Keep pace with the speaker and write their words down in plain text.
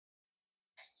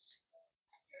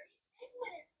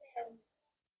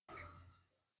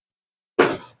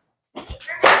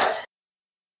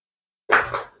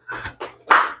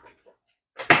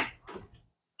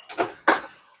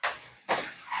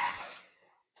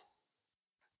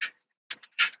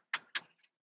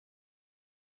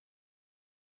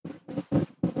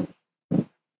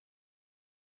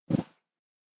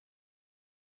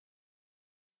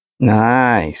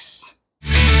Nice.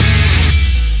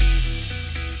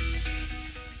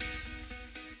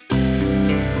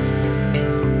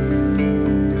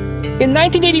 In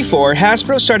 1984,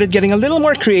 Hasbro started getting a little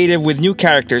more creative with new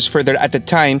characters for their, at the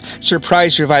time,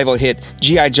 surprise revival hit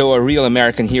G.I. Joe: A Real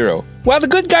American Hero. While the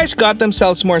good guys got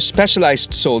themselves more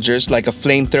specialized soldiers like a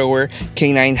flamethrower,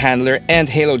 canine handler, and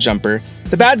halo jumper,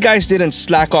 the bad guys didn't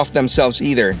slack off themselves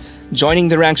either. Joining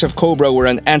the ranks of Cobra were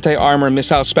an anti-armor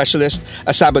missile specialist,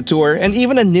 a saboteur, and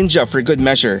even a ninja for good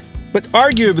measure. But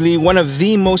arguably, one of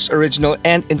the most original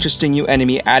and interesting new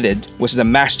enemy added was the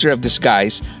Master of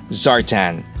Disguise,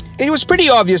 Zartan. It was pretty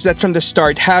obvious that from the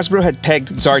start, Hasbro had pegged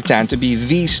Zartan to be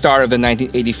the star of the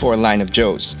 1984 line of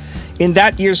Joes. In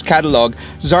that year's catalog,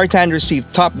 Zartan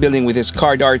received top billing with his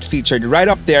card art featured right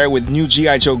up there with new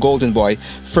G.I. Joe Golden Boy,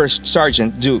 First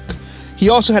Sergeant Duke. He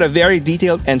also had a very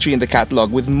detailed entry in the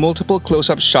catalog with multiple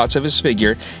close-up shots of his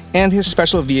figure and his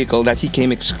special vehicle that he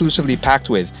came exclusively packed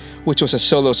with, which was a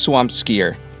solo swamp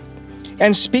skier.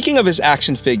 And speaking of his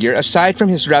action figure, aside from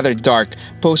his rather dark,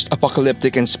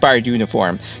 post-apocalyptic inspired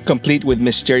uniform, complete with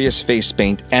mysterious face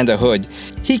paint and a hood,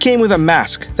 he came with a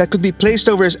mask that could be placed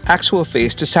over his actual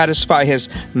face to satisfy his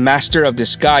Master of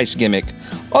Disguise gimmick.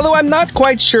 Although I'm not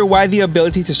quite sure why the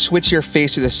ability to switch your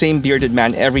face to the same bearded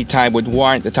man every time would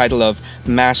warrant the title of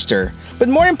Master. But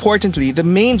more importantly, the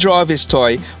main draw of his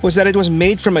toy was that it was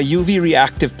made from a UV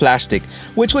reactive plastic,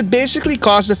 which would basically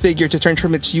cause the figure to turn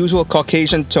from its usual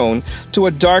Caucasian tone to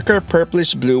a darker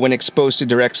purplish blue when exposed to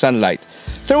direct sunlight.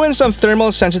 Throw in some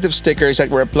thermal sensitive stickers that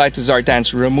were applied to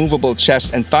Zartan's removable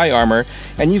chest and thigh armor,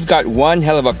 and you've got one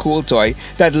hell of a cool toy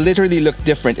that literally looked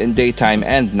different in daytime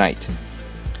and night.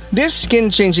 This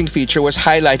skin-changing feature was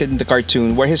highlighted in the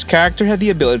cartoon where his character had the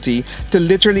ability to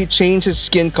literally change his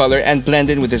skin color and blend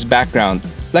in with his background,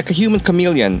 like a human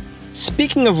chameleon.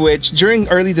 Speaking of which, during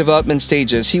early development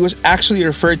stages, he was actually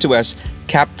referred to as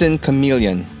Captain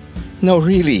Chameleon. No,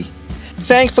 really.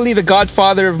 Thankfully, the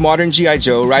godfather of modern G.I.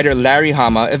 Joe, writer Larry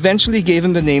Hama, eventually gave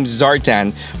him the name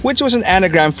Zartan, which was an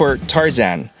anagram for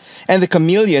Tarzan. And the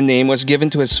chameleon name was given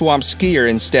to his swamp skier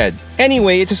instead.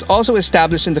 Anyway, it is also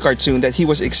established in the cartoon that he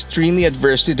was extremely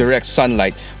adverse to direct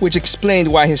sunlight, which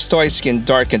explained why his toy skin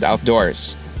darkened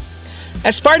outdoors.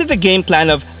 As part of the game plan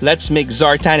of Let's Make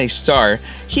Zartan a Star,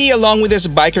 he, along with his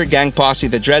biker gang posse,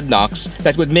 the Dreadnoks,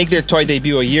 that would make their toy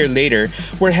debut a year later,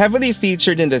 were heavily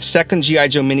featured in the second G.I.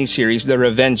 Joe miniseries, The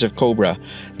Revenge of Cobra.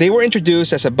 They were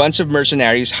introduced as a bunch of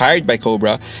mercenaries hired by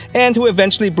Cobra, and who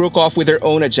eventually broke off with their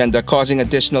own agenda, causing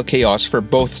additional chaos for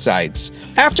both sides.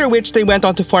 After which, they went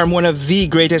on to form one of the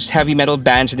greatest heavy metal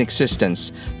bands in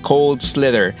existence, Cold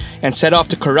Slither, and set off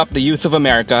to corrupt the youth of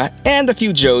America and a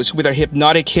few Joes with their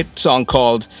hypnotic hit song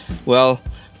called, well,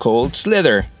 Cold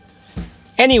Slither.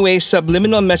 Anyway,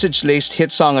 subliminal message-laced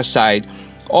hit song aside,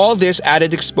 all this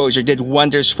added exposure did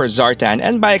wonders for Zartan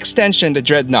and by extension the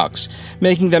Dreadnoks,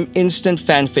 making them instant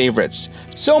fan favorites.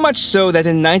 So much so that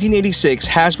in 1986,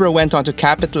 Hasbro went on to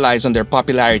capitalize on their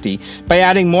popularity by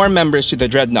adding more members to the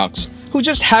Dreadnoks, who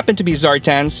just happened to be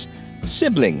Zartan's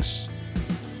siblings.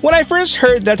 When I first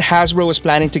heard that Hasbro was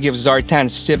planning to give Zartan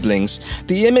siblings,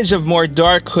 the image of more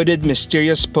dark, hooded,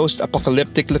 mysterious,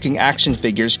 post-apocalyptic looking action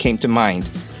figures came to mind.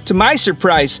 To my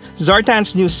surprise,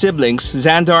 Zartan's new siblings,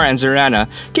 Xandar and Zarana,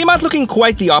 came out looking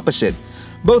quite the opposite.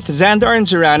 Both Xandar and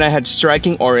Zarana had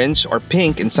striking orange, or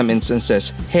pink in some instances,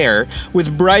 hair,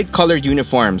 with bright colored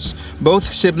uniforms.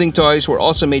 Both sibling toys were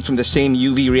also made from the same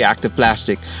UV reactive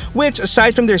plastic, which,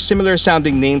 aside from their similar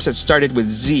sounding names that started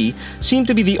with Z, seemed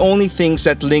to be the only things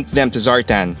that linked them to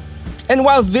Zartan. And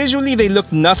while visually they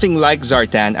looked nothing like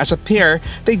Zartan, as a pair,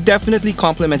 they definitely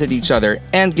complemented each other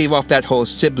and gave off that whole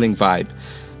sibling vibe.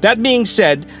 That being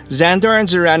said, Xandar and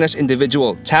Zarana's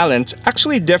individual talents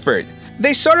actually differed.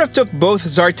 They sort of took both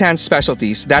Zartan's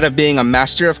specialties, that of being a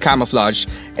master of camouflage,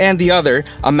 and the other,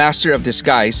 a master of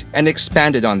disguise, and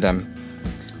expanded on them.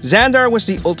 Xandar was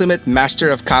the ultimate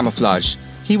master of camouflage.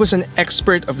 He was an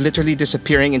expert of literally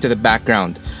disappearing into the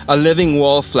background, a living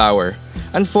wallflower.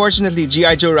 Unfortunately,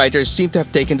 G.I. Joe writers seem to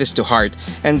have taken this to heart,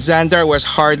 and Xandar was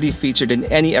hardly featured in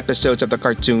any episodes of the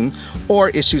cartoon or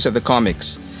issues of the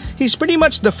comics. He's pretty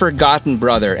much the forgotten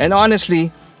brother, and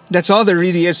honestly, that's all there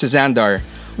really is to Xandar.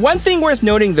 One thing worth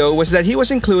noting though was that he was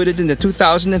included in the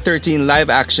 2013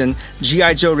 live-action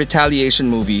G.I. Joe Retaliation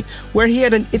movie, where he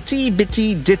had an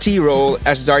itty-bitty-ditty role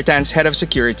as Zartan's head of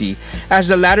security, as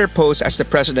the latter posed as the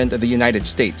President of the United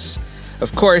States.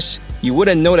 Of course, you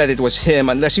wouldn't know that it was him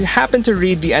unless you happened to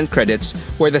read the end credits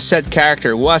where the said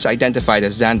character was identified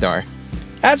as Xandar.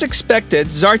 As expected,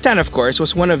 Zartan, of course,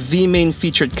 was one of the main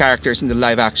featured characters in the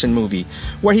live-action movie,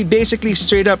 where he basically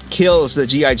straight up kills the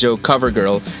G.I. Joe cover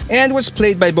girl, and was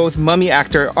played by both mummy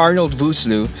actor Arnold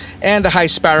Vosloo and the High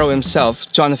Sparrow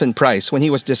himself, Jonathan Pryce, when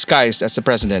he was disguised as the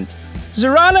president.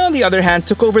 Zarana, on the other hand,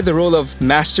 took over the role of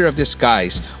Master of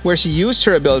Disguise, where she used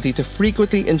her ability to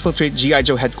frequently infiltrate G.I.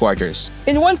 Joe headquarters.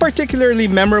 In one particularly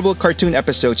memorable cartoon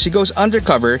episode, she goes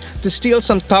undercover to steal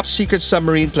some top-secret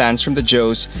submarine plans from the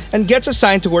Joes and gets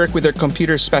assigned to work with their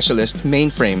computer specialist,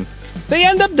 Mainframe. They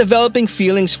end up developing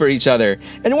feelings for each other,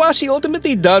 and while she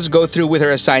ultimately does go through with her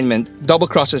assignment,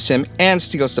 double-crosses him, and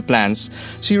steals the plans,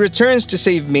 she returns to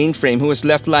save Mainframe, who was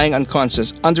left lying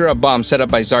unconscious under a bomb set up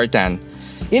by Zartan.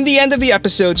 In the end of the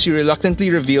episode, she reluctantly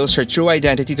reveals her true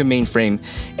identity to Mainframe,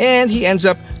 and he ends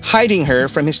up hiding her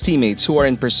from his teammates who are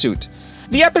in pursuit.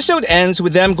 The episode ends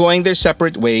with them going their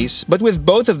separate ways, but with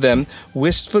both of them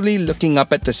wistfully looking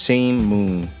up at the same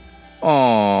moon.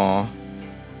 Aww.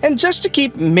 And just to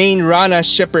keep main Rana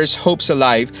shippers' hopes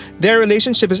alive, their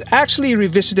relationship is actually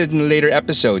revisited in a later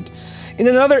episode. In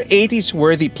another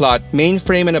 80s-worthy plot,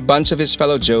 Mainframe and a bunch of his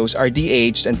fellow Joes are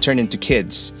de-aged and turned into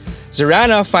kids.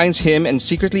 Zarana finds him and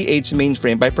secretly aids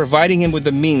Mainframe by providing him with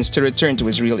the means to return to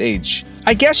his real age.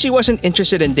 I guess she wasn't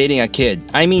interested in dating a kid.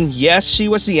 I mean, yes, she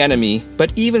was the enemy,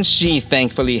 but even she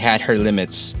thankfully had her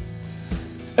limits.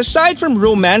 Aside from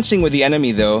romancing with the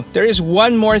enemy though, there is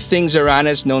one more thing Zarana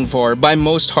is known for by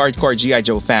most hardcore G.I.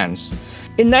 Joe fans.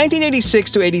 In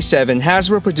 1986 to 87,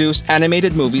 Hasbro produced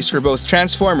animated movies for both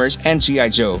Transformers and G.I.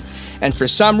 Joe, and for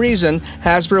some reason,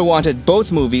 Hasbro wanted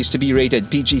both movies to be rated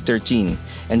PG-13.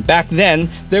 And back then,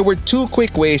 there were two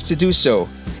quick ways to do so,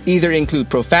 either include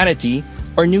profanity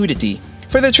or nudity.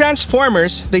 For the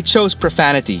Transformers, they chose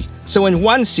profanity. So in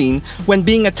one scene, when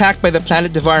being attacked by the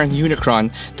planet-devouring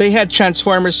Unicron, they had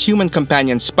Transformers' human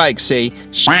companion Spike say,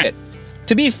 "Shit."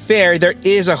 To be fair, there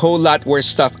is a whole lot worse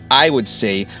stuff I would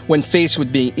say when faced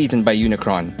with being eaten by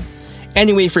Unicron.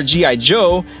 Anyway, for G.I.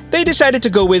 Joe, they decided to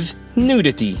go with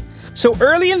nudity. So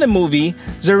early in the movie,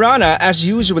 Zarana, as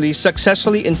usually,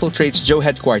 successfully infiltrates Joe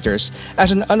headquarters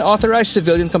as an unauthorized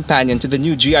civilian companion to the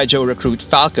new G.I. Joe recruit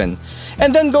Falcon,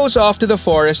 and then goes off to the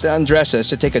forest and undresses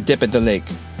to take a dip in the lake.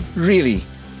 Really.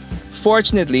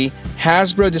 Fortunately,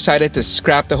 Hasbro decided to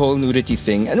scrap the whole nudity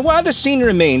thing, and while the scene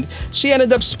remained, she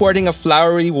ended up sporting a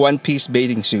flowery one-piece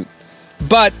bathing suit.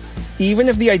 But even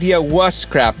if the idea was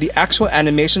scrapped, the actual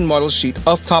animation model sheet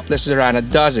of topless Zarana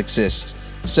does exist.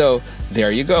 So,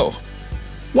 there you go.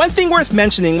 One thing worth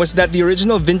mentioning was that the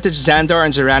original vintage Xandar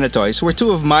and Zarana toys were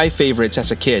two of my favorites as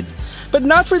a kid, but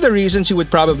not for the reasons you would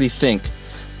probably think.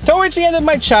 Towards the end of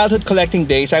my childhood collecting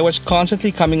days, I was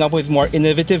constantly coming up with more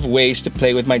innovative ways to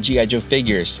play with my G.I. Joe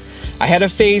figures. I had a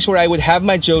phase where I would have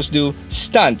my Joes do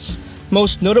stunts.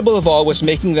 Most notable of all was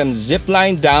making them zip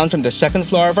line down from the second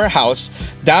floor of our house,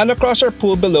 down across our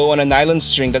pool below on a nylon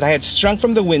string that I had strung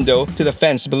from the window to the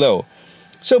fence below.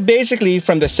 So basically,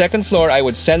 from the second floor, I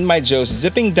would send my Joes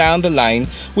zipping down the line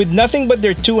with nothing but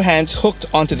their two hands hooked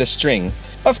onto the string.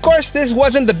 Of course, this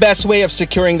wasn't the best way of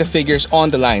securing the figures on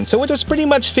the line, so it was pretty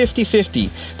much 50-50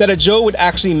 that a Joe would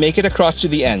actually make it across to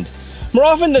the end. More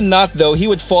often than not though, he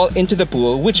would fall into the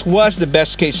pool, which was the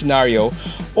best case scenario,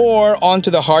 or onto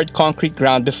the hard concrete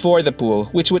ground before the pool,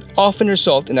 which would often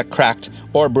result in a cracked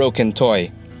or broken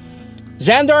toy.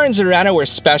 Xandar and Zarana were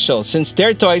special since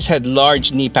their toys had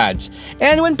large knee pads,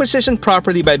 and when positioned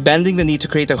properly by bending the knee to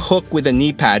create a hook with the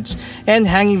knee pads and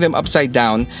hanging them upside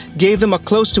down, gave them a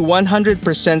close to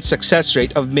 100% success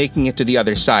rate of making it to the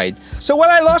other side. So while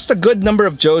I lost a good number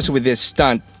of Joes with this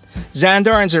stunt,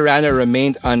 Xandar and Zarana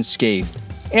remained unscathed.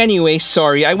 Anyway,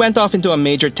 sorry, I went off into a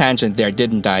major tangent there,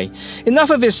 didn't I?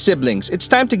 Enough of his siblings, it's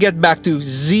time to get back to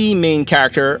the main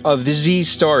character of the Z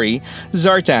story,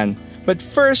 Zartan. But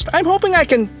first, I'm hoping I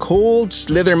can cold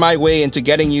slither my way into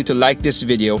getting you to like this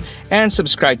video and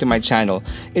subscribe to my channel.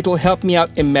 It will help me out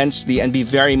immensely and be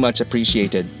very much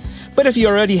appreciated. But if you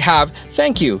already have,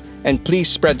 thank you, and please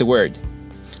spread the word.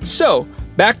 So,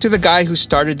 back to the guy who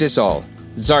started this all,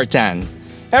 Zartan.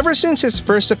 Ever since his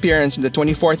first appearance in the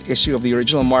 24th issue of the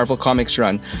original Marvel Comics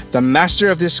run, the Master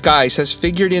of Disguise has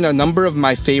figured in a number of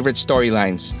my favorite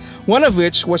storylines. One of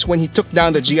which was when he took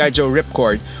down the G.I. Joe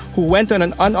Ripcord, who went on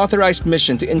an unauthorized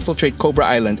mission to infiltrate Cobra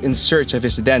Island in search of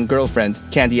his then-girlfriend,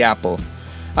 Candy Apple.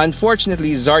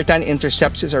 Unfortunately, Zartan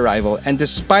intercepts his arrival, and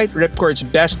despite Ripcord's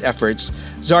best efforts,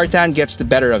 Zartan gets the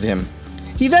better of him.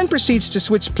 He then proceeds to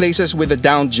switch places with the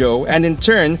downed Joe, and in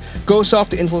turn, goes off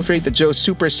to infiltrate the Joe's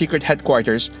super-secret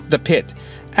headquarters, the Pit,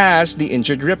 as the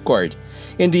injured Ripcord.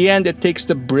 In the end, it takes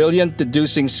the brilliant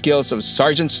deducing skills of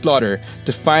Sergeant Slaughter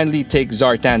to finally take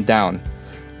Zartan down.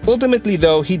 Ultimately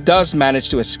though, he does manage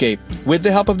to escape, with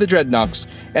the help of the Dreadnoks,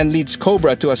 and leads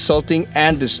Cobra to assaulting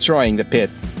and destroying the pit.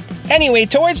 Anyway,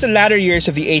 towards the latter years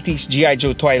of the 80s G.I.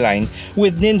 Joe toy line,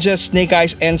 with Ninja, Snake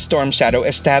Eyes, and Storm Shadow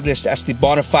established as the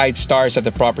bona fide stars of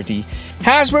the property,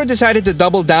 Hasbro decided to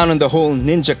double down on the whole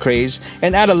ninja craze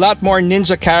and add a lot more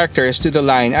ninja characters to the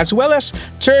line, as well as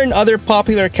turn other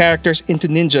popular characters into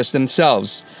ninjas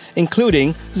themselves,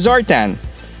 including Zartan.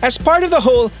 As part of the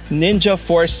whole Ninja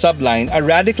Force subline, a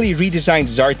radically redesigned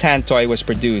Zartan toy was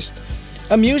produced.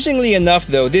 Amusingly enough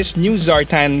though, this new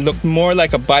Zartan looked more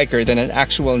like a biker than an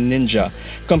actual ninja,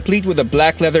 complete with a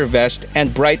black leather vest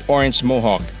and bright orange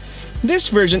mohawk. This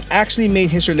version actually made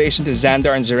his relation to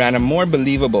Xandar and Zarana more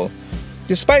believable.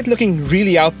 Despite looking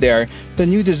really out there, the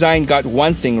new design got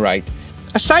one thing right.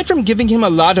 Aside from giving him a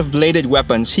lot of bladed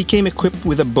weapons, he came equipped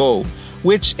with a bow,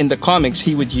 which in the comics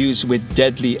he would use with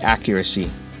deadly accuracy.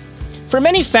 For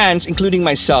many fans, including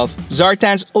myself,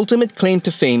 Zartan's ultimate claim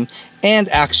to fame and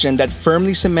action that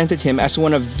firmly cemented him as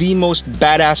one of the most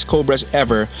badass Cobras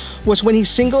ever was when he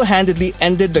single-handedly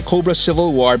ended the Cobra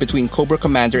Civil War between Cobra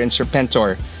Commander and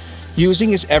Serpentor.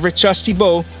 Using his ever-trusty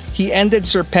bow, he ended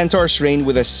Serpentor's reign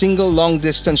with a single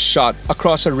long-distance shot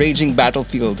across a raging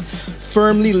battlefield,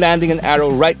 firmly landing an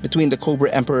arrow right between the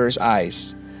Cobra Emperor's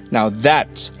eyes. Now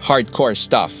that's hardcore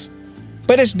stuff.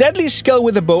 But his deadly skill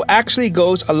with the bow actually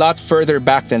goes a lot further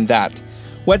back than that.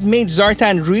 What made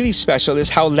Zartan really special is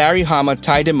how Larry Hama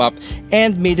tied him up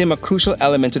and made him a crucial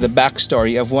element to the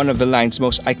backstory of one of the line's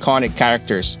most iconic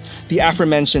characters, the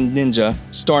aforementioned ninja,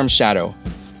 Storm Shadow.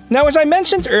 Now, as I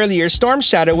mentioned earlier, Storm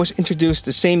Shadow was introduced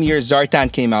the same year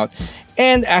Zartan came out,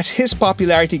 and as his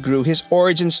popularity grew, his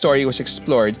origin story was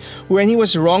explored, wherein he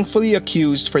was wrongfully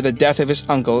accused for the death of his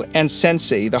uncle and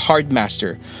sensei, the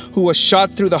Hardmaster, who was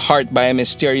shot through the heart by a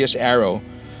mysterious arrow.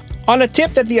 On a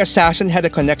tip that the assassin had a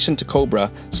connection to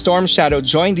Cobra, Storm Shadow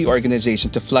joined the organization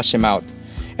to flush him out,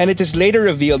 and it is later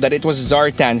revealed that it was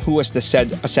Zartan who was the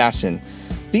said assassin.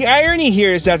 The irony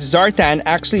here is that Zartan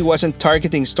actually wasn't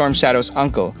targeting Storm Shadow's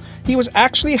uncle. He was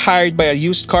actually hired by a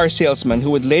used car salesman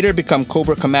who would later become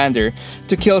Cobra Commander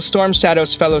to kill Storm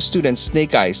Shadow's fellow student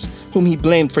Snake Eyes, whom he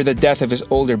blamed for the death of his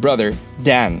older brother,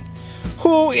 Dan,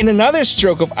 who, in another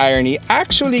stroke of irony,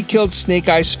 actually killed Snake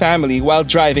Eyes' family while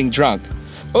driving drunk.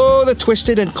 Oh, the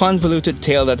twisted and convoluted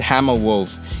tale that Hama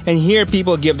wove. And here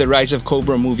people give the Rise of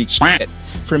Cobra movie shit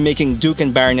for making Duke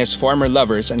and Baroness former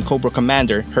lovers and Cobra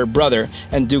Commander her brother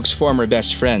and Duke's former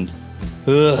best friend.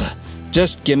 Ugh,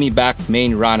 just give me back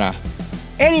main Rana.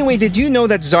 Anyway, did you know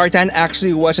that Zartan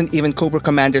actually wasn't even Cobra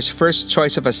Commander's first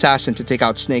choice of assassin to take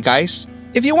out Snake Eyes?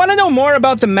 If you want to know more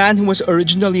about the man who was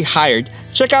originally hired,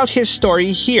 check out his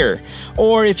story here.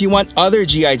 Or if you want other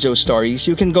G.I. Joe stories,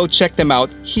 you can go check them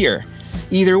out here.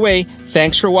 Either way,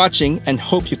 thanks for watching and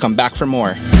hope you come back for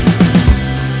more.